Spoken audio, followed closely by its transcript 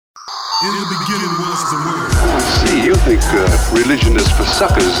In the beginning was the word. Oh, I see. You think religion is for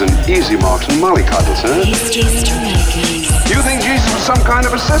suckers and easy marks and mollycoddles, huh? You think Jesus was some kind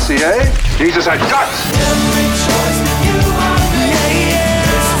of a sissy, eh? Jesus had guts. Every choice that you are making,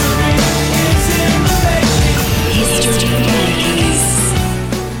 history is in the making.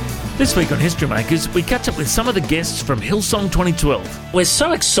 This week on History Makers, we catch up with some of the guests from Hillsong 2012. We're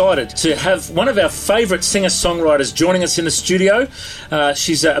so excited to have one of our favourite singer-songwriters joining us in the studio.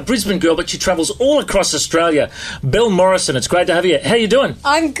 She's a Brisbane girl, but she travels all across Australia. Belle Morrison, it's great to have you. How are you doing?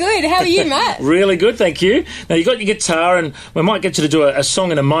 I'm good. How are you, Matt? Really good, thank you. Now, you got your guitar, and we might get you to do a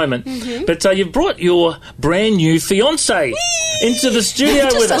song in a moment. Mm-hmm. But you've brought your brand new fiancé into the studio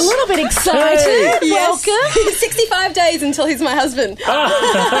with us. Just a little bit excited. Hey. Yes. Welcome. 65 days until he's my husband.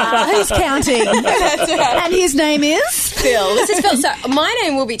 Who's counting? That's right. And his name is? Phil. This is Phil. So my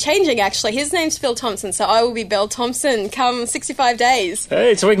name will be changing, actually. His name's Phil Thompson, so I will be Belle Thompson come 65 days.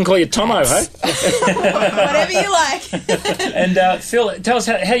 Hey, so we can call you Tomo, hey? Whatever you like. And Phil, tell us,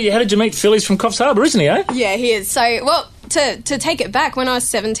 how did you meet Phil? He's from Coffs Harbour, isn't he, eh? Yeah, he is. So, well, to take it back, when I was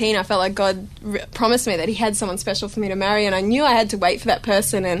 17, I felt like God promised me that he had someone special for me to marry, and I knew I had to wait for that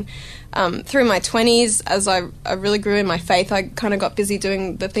person. And through my 20s, as I really grew in my faith, I kind of got busy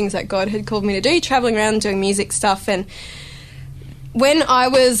doing the things that God had called me to do, travelling around, doing music stuff. And when I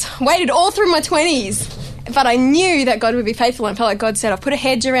waited all through my 20s, but I knew that God would be faithful, and I felt like God said, I've put a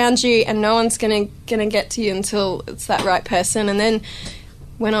hedge around you and no one's gonna get to you until it's that right person. And then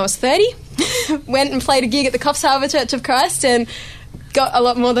when I was 30, went and played a gig at the Coffs Harbour Church of Christ and got a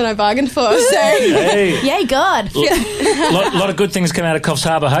lot more than I bargained for. So, hey. Yay, God. lot of good things come out of Coffs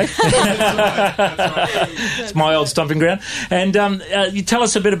Harbour, hey? It's my old stomping ground. And you tell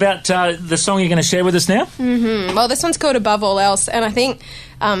us a bit about the song you're going to share with us now. Mm-hmm. Well, this one's called Above All Else, and I think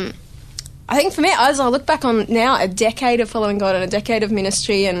for me, as I look back on now, a decade of following God and a decade of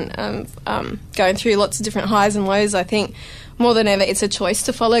ministry and going through lots of different highs and lows, I think more than ever it's a choice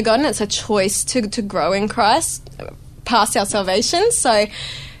to follow God, and it's a choice to grow in Christ past our salvation. So,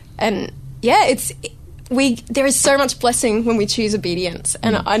 and yeah, there is so much blessing when we choose obedience.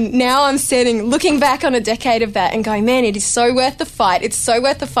 And I'm standing, looking back on a decade of that and going, man, it is so worth the fight. It's so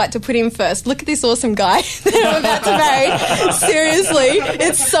worth the fight to put him first. Look at this awesome guy that I'm about to marry. Seriously,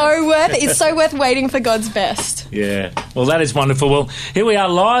 it's so worth it. It's so worth waiting for God's best. Yeah, well, that is wonderful. Well, here we are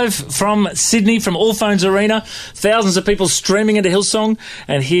live from Sydney, from All Phones Arena. Thousands of people streaming into Hillsong.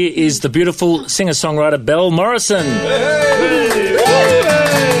 And here is the beautiful singer-songwriter Belle Morrison. Hey!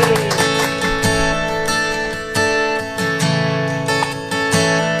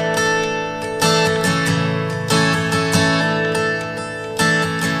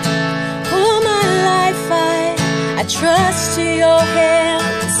 I trust to your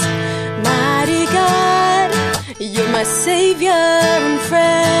hands, mighty God. You're my savior and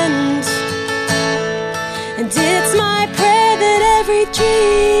friend. And it's my prayer that every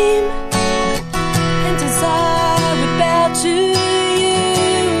dream and desire would bow to you.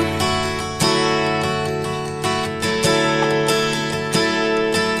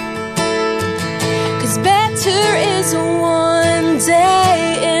 'Cause better is one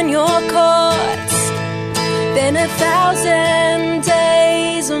day in your courts than 1,000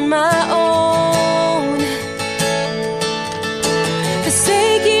 days on my own.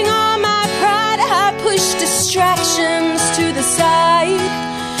 Forsaking all my pride, I push distractions to the side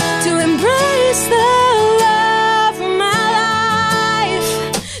to embrace the love of my life.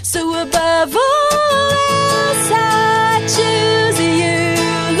 So above all else, I choose you,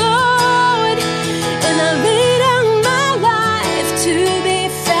 Lord, and I lay down my life to be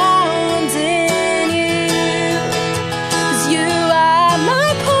found in you. 'Cause you are my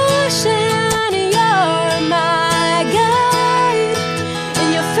portion, you're my guide, and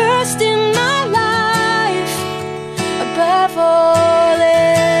you're first in my life. Above all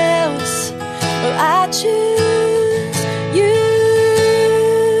else, well, I choose you.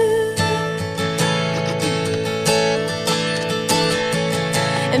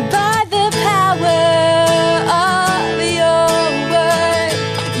 And by the power of your word,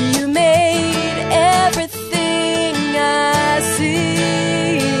 you made everything I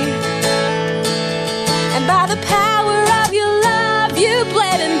see. And by the power of your love, you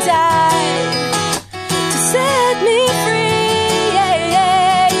bled and died to set me free. Yeah.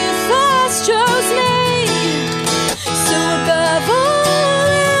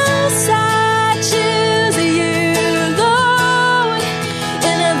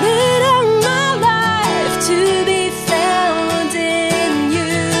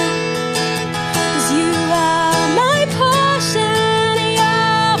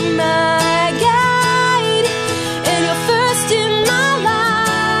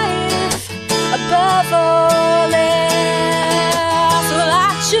 above all else, well,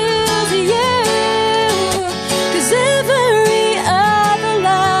 I choose you, 'cause every other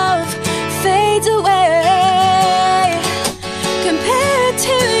love fades away compared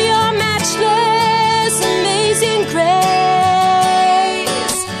to your matchless amazing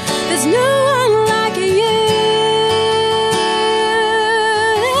grace. There's no one like you,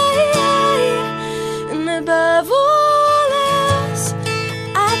 and above all else,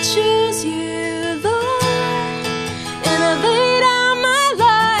 I choose you, Lord, and I lay down my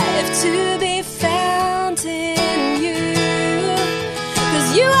life to be found in you,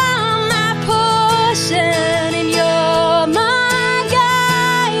 'cause you are my portion and you're my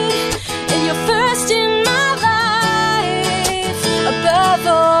guide, and you're first in my life above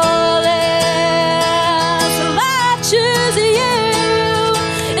all else. So I choose you,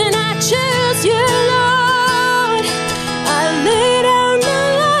 and I choose you, Lord. I lay down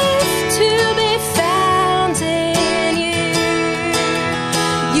my life to be found in you.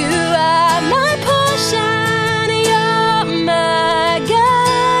 You are my portion, you're my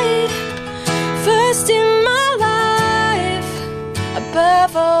guide, first in my life,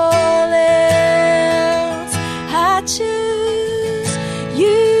 above all else, I choose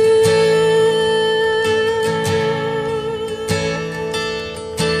you.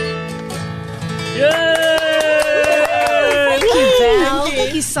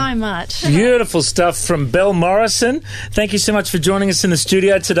 Thank you so much. Beautiful stuff from Belle Morrison. Thank you so much for joining us in the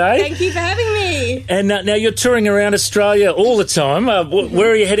studio today. Thank you for having me. And now you're touring around Australia all the time.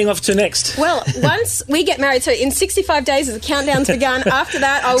 Where are you heading off to next? Well, once we get married, so in 65 days as the countdown's begun, after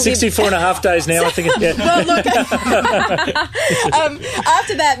that I will 64 and a half days now, I think. Yeah. Well, look,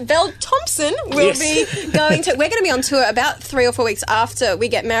 after that, Belle Thompson will be going to... We're going to be on tour about 3 or 4 weeks after we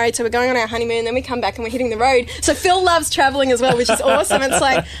get married, so we're going on our honeymoon, then we come back and we're hitting the road. So Phil loves travelling as well, which is awesome. It's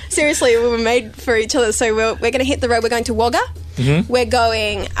like, seriously, we were made for each other, so we're going to hit the road. We're going to Wagga. Mm-hmm. We're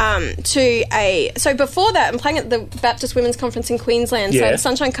going to a... So before that, I'm playing at the Baptist Women's Conference in Queensland, so the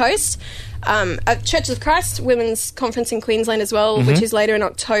Sunshine Coast. A Church of Christ Women's Conference in Queensland as well, which is later in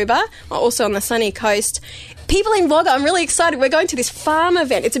October, also on the sunny coast. People in Wagga, I'm really excited. We're going to this farm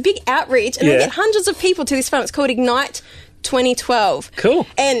event. It's a big outreach, and we get hundreds of people to this farm. It's called Ignite 2012. Cool.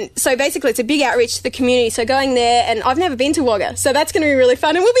 And so basically it's a big outreach to the community. So going there, and I've never been to Wagga, so that's going to be really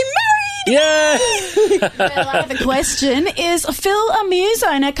fun, and we'll be married. Yeah. Well, I have a question. Is Phil a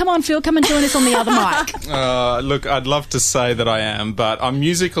muso? Now, come on, Phil, come and join us on the other mic. Look, I'd love to say that I am, but I'm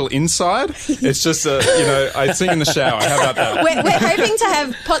musical inside. It's just, I sing in the shower. How about that? We're hoping to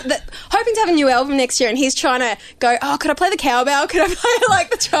have a new album next year, and he's trying to go, could I play the cowbell? Could I play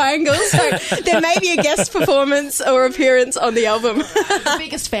like the triangles? So there may be a guest performance or appearance on the album. The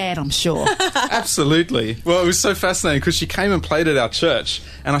biggest fan, I'm sure. Absolutely. Well, it was so fascinating because she came and played at our church,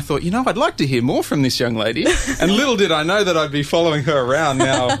 and I thought, I'd like to hear more from this young lady. And little did I know that I'd be following her around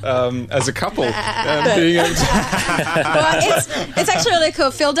now as a couple. Being able to Well, it's actually really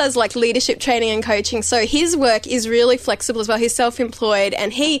cool. Phil does like leadership training and coaching, so his work is really flexible as well. He's self-employed,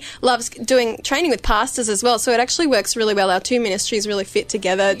 and he loves doing training with pastors as well. So it actually works really well. Our two ministries really fit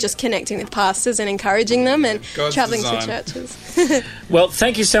together, just connecting with pastors and encouraging them and God's travelling design. to churches. Well,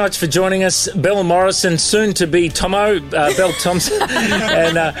 thank you so much for joining us, Belle Morrison, soon to be Tomo, Belle Thompson,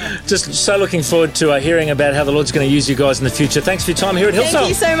 and just so looking forward to hearing about how the Lord's going to use you guys in the future. Thanks for your time here at Hillsong. Thank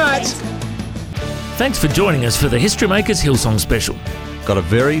you so much. Thanks for joining us for the History Makers Hillsong special. Got a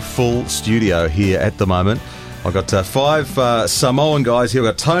very full studio here at the moment. I've got 5 Samoan guys here.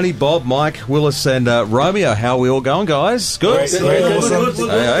 We've got Tony, Bob, Mike, Willis and Romeo. How are we all going, guys? Good? Good.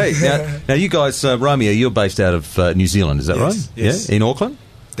 Hey. Now, you guys, Romeo, you're based out of New Zealand, is that right? Yes. Yeah, in Auckland?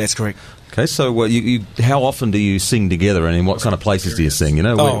 That's correct. Okay, so you how often do you sing together, and in what kind of places do you sing?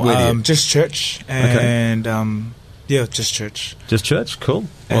 Where do you... Just church and just church. Just church? Cool.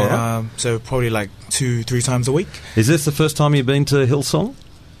 And, all right. So probably like 2-3 times a week. Is this the first time you've been to Hillsong?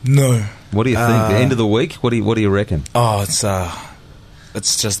 No. What do you think? The end of the week? What do you reckon? Oh,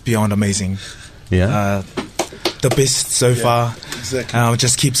 it's just beyond amazing. Yeah. The best so far. Exactly.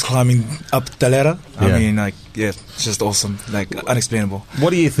 Just keeps climbing up the ladder. Yeah. I mean, it's just awesome, unexplainable.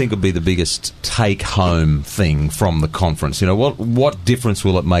 What do you think would be the biggest take-home thing from the conference? What difference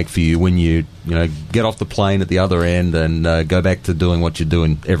will it make for you when you get off the plane at the other end and go back to doing what you do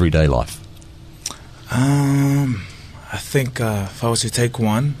in everyday life? I think if I was to take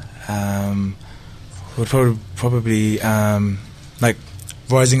one, would probably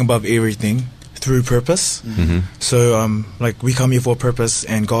rising above everything through purpose. Mm-hmm. So we come here for a purpose,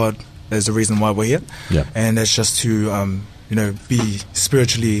 and God is the reason why we're here. Yeah. And that's just to be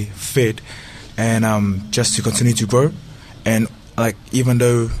spiritually fed, and just to continue to grow, and like even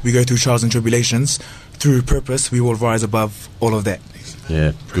though we go through trials and tribulations, through purpose we will rise above all of that.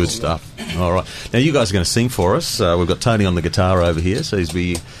 Yeah, good stuff. All right. Now, you guys are going to sing for us. We've got Tony on the guitar over here, so he's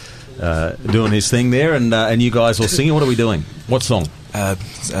be doing his thing there, and you guys will sing. What are we doing? What song?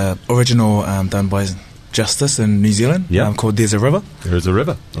 Original done by Justice in New Zealand, called There's a River. There's a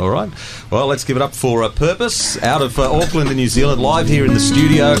River. All right. Well, let's give it up for Purpose out of Auckland in New Zealand, live here in the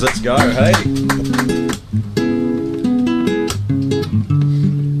studios. Let's go. Hey.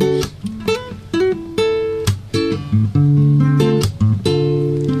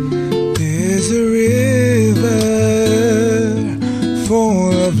 There's a river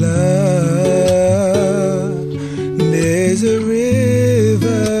full of love. There's a river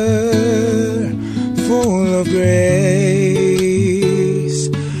full of grace.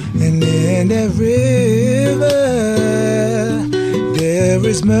 And in that river there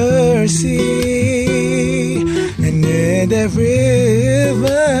is mercy. And in that river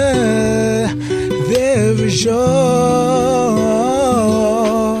there is joy.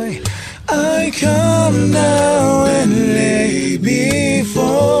 I come now and lay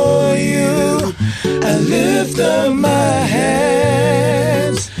before you. I lift up my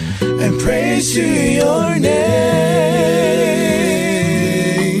hands and praise to your name.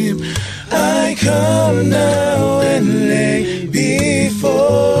 I come now and lay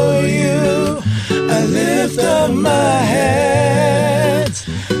before you. I lift up my hands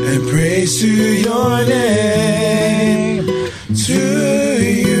and praise to your name. To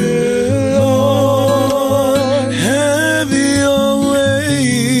you, Lord, have your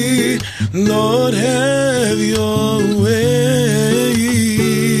way. Lord, have your way.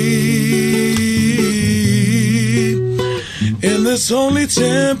 In this holy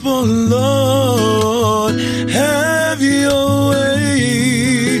temple, Lord, have your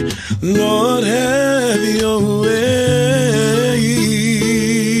way. Lord, have your way.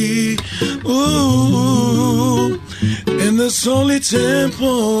 Ooh, in this holy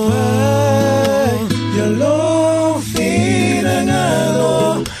temple, Yellow feet and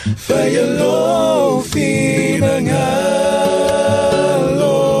alo, fire low feet and alo.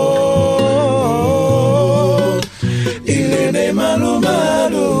 Ilene malu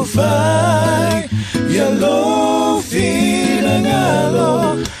malu fire, yellow feet and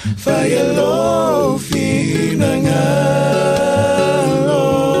alo, fire low feet and alo.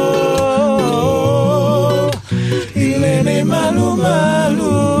 Ilene malu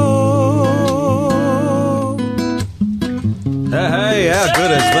malu. Hey, how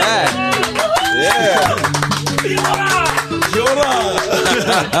good is that? Yeah.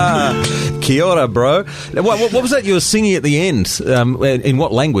 Kia ora, bro. What was that you were singing at the end? In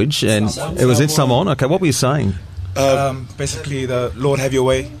what language? And it was in Samoan. Okay, what were you saying? Basically, the Lord have your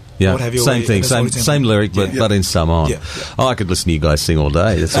way. Yeah, Lord have your same way. thing, same lyric, but in Samoan. Yeah. Oh, I could listen to you guys sing all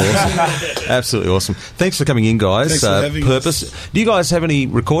day. That's awesome. Absolutely awesome. Thanks for coming in, guys. Thanks for having Purpose. us. Do you guys have any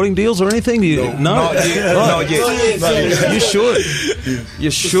recording deals or anything? No? Not yet. Not yet. You should. You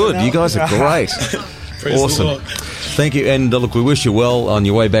should. You guys are great. Awesome. Thank you. And look, we wish you well on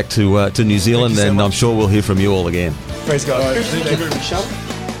your way back to New Zealand, so and much. I'm sure we'll hear from you all again. Praise God.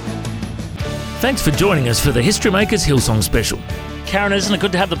 Thanks for joining us for the History Makers Hillsong Special. Karen, isn't it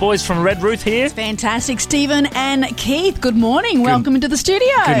good to have the boys from Red Ruth here? Fantastic. Stephen and Keith, good morning. Welcome into the studio.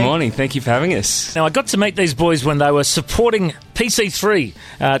 Good morning. Thank you for having us. Now, I got to meet these boys when they were supporting PC3,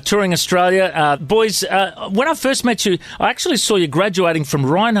 touring Australia. Boys, when I first met you, I actually saw you graduating from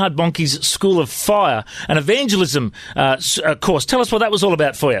Reinhard Bonnke's School of Fire, an evangelism course. Tell us what that was all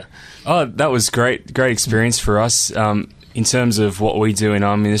about for you. Oh, that was great experience for us. In terms of what we do in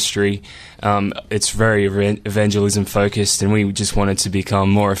our ministry, it's very evangelism focused, and we just wanted to become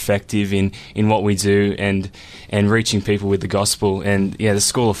more effective in what we do and reaching people with the gospel. And yeah, the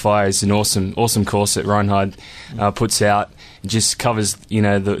School of Fire is an awesome course that Reinhard puts out. It just covers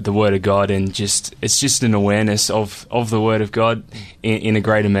the Word of God, and it's just an awareness of the Word of God in a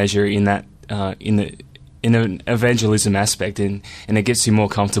greater measure in that in an evangelism aspect, and it gets you more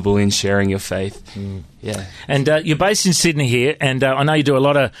comfortable in sharing your faith. Yeah. And you're based in Sydney here, and I know you do a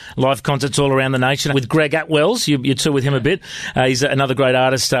lot of live concerts all around the nation with Greg Atwells. You tour with him a bit. He's another great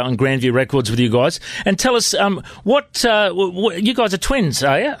artist on Grandview Records with you guys. And tell us, what you guys are twins,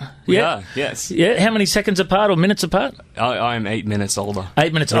 are you? We are, yes. Yeah. How many seconds apart or minutes apart? I am 8 minutes older.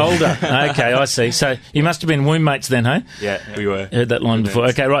 8 minutes older. Okay, I see. So you must have been womb mates then, hey? Yeah, we were. Heard that line before.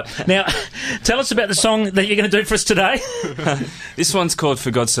 Okay, right. Now, tell us about the song that you're going to do for us today. This one's called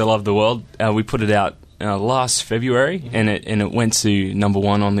For God So Loved the World. We put it out last February, and it went to number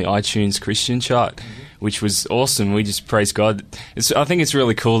 1 on the iTunes Christian chart, which was awesome. We just praise God. I think it's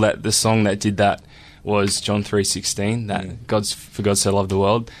really cool that the song that did that was John 3:16, that for God so loved the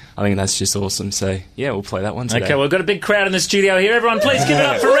world. I think that's just awesome. So, yeah, we'll play that one today. Okay, we've got a big crowd in the studio here. Everyone, please give it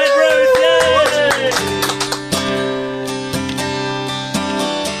up for Red Roof. Yay!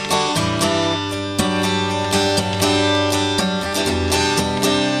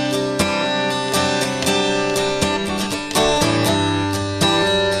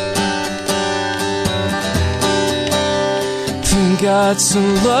 God so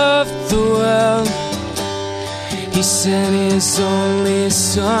loved the world, He sent His only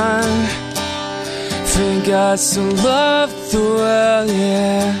Son. For God so loved the world,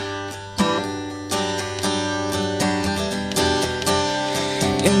 yeah.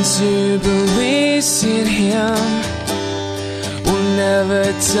 And who believes in Him will never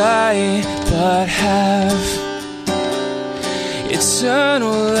die but have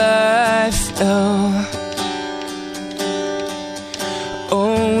eternal life.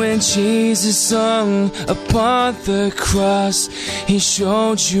 Oh, when Jesus hung upon the cross, He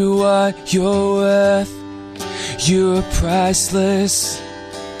showed you what you're worth. You are priceless.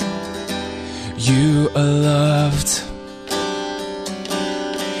 You are loved.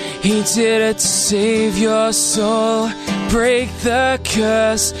 He did it to save your soul, break the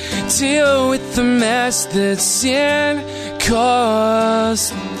curse, deal with the mess that sin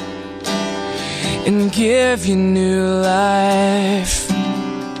caused, and give you new life.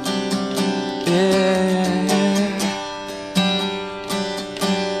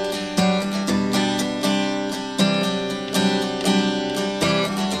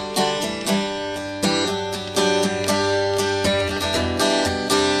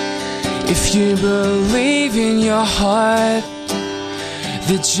 If you believe in your heart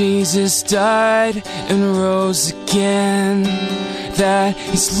that Jesus died and rose again, that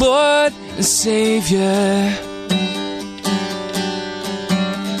He's Lord and Savior,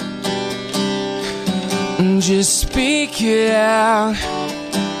 just speak it out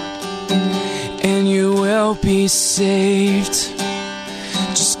and you will be saved.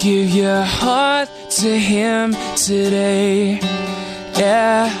 Just give your heart to Him today.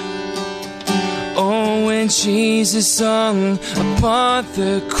 Yeah. Oh, when Jesus hung upon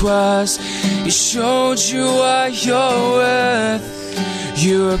the cross, He showed you what you're worth.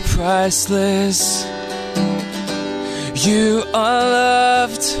 You are priceless. You are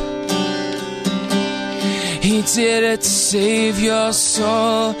loved. He did it to save your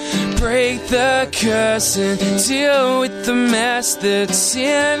soul, break the curse and deal with the mess that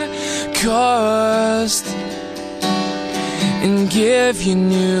sin caused, and give you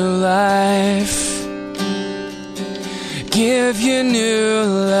new life. Give you new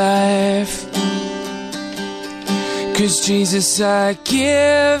life. 'Cause Jesus, I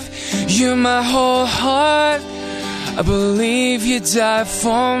give you my whole heart. I believe You died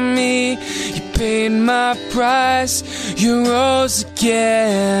for me. You paid my price. You rose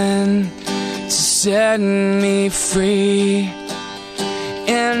again to set me free.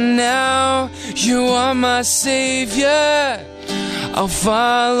 And now You are my Savior. I'll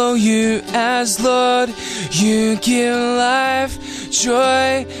follow You as Lord. You give life,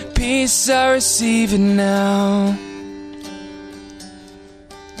 joy, peace. I receive it now.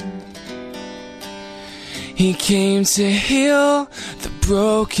 He came to heal the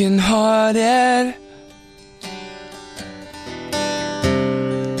brokenhearted,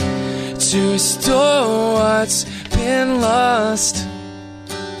 to restore what's been lost.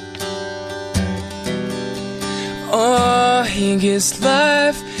 Oh, He gives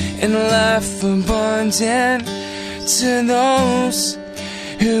life and life abundant to those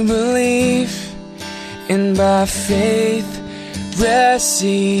who believe and by faith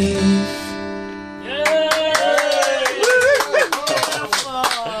receive.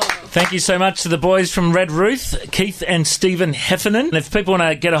 Thank you so much to the boys from Red Roof, Keith and Stephen Heffernan. And if people want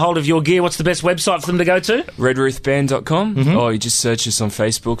to get a hold of your gear, what's the best website for them to go to? redruthband.com, or you just search us on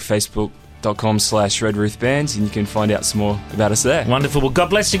Facebook, facebook.com/redruthband, and you can find out some more about us there. Wonderful. Well, God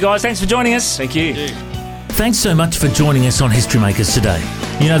bless you guys. Thanks for joining us. Thank you. Thanks so much for joining us on History Makers today.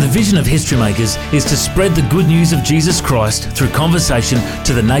 You know, the vision of History Makers is to spread the good news of Jesus Christ through conversation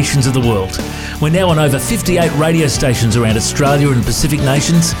to the nations of the world. We're now on over 58 radio stations around Australia and Pacific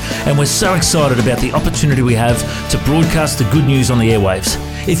nations, and we're so excited about the opportunity we have to broadcast the good news on the airwaves.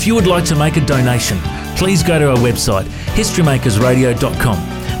 If you would like to make a donation, please go to our website, historymakersradio.com.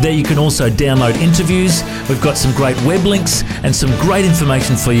 There you can also download interviews. We've got some great web links and some great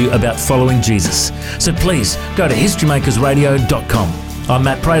information for you about following Jesus. So please go to historymakersradio.com. I'm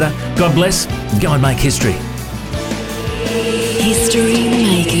Matt Prater. God bless. Go and make history. History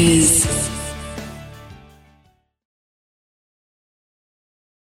Makers.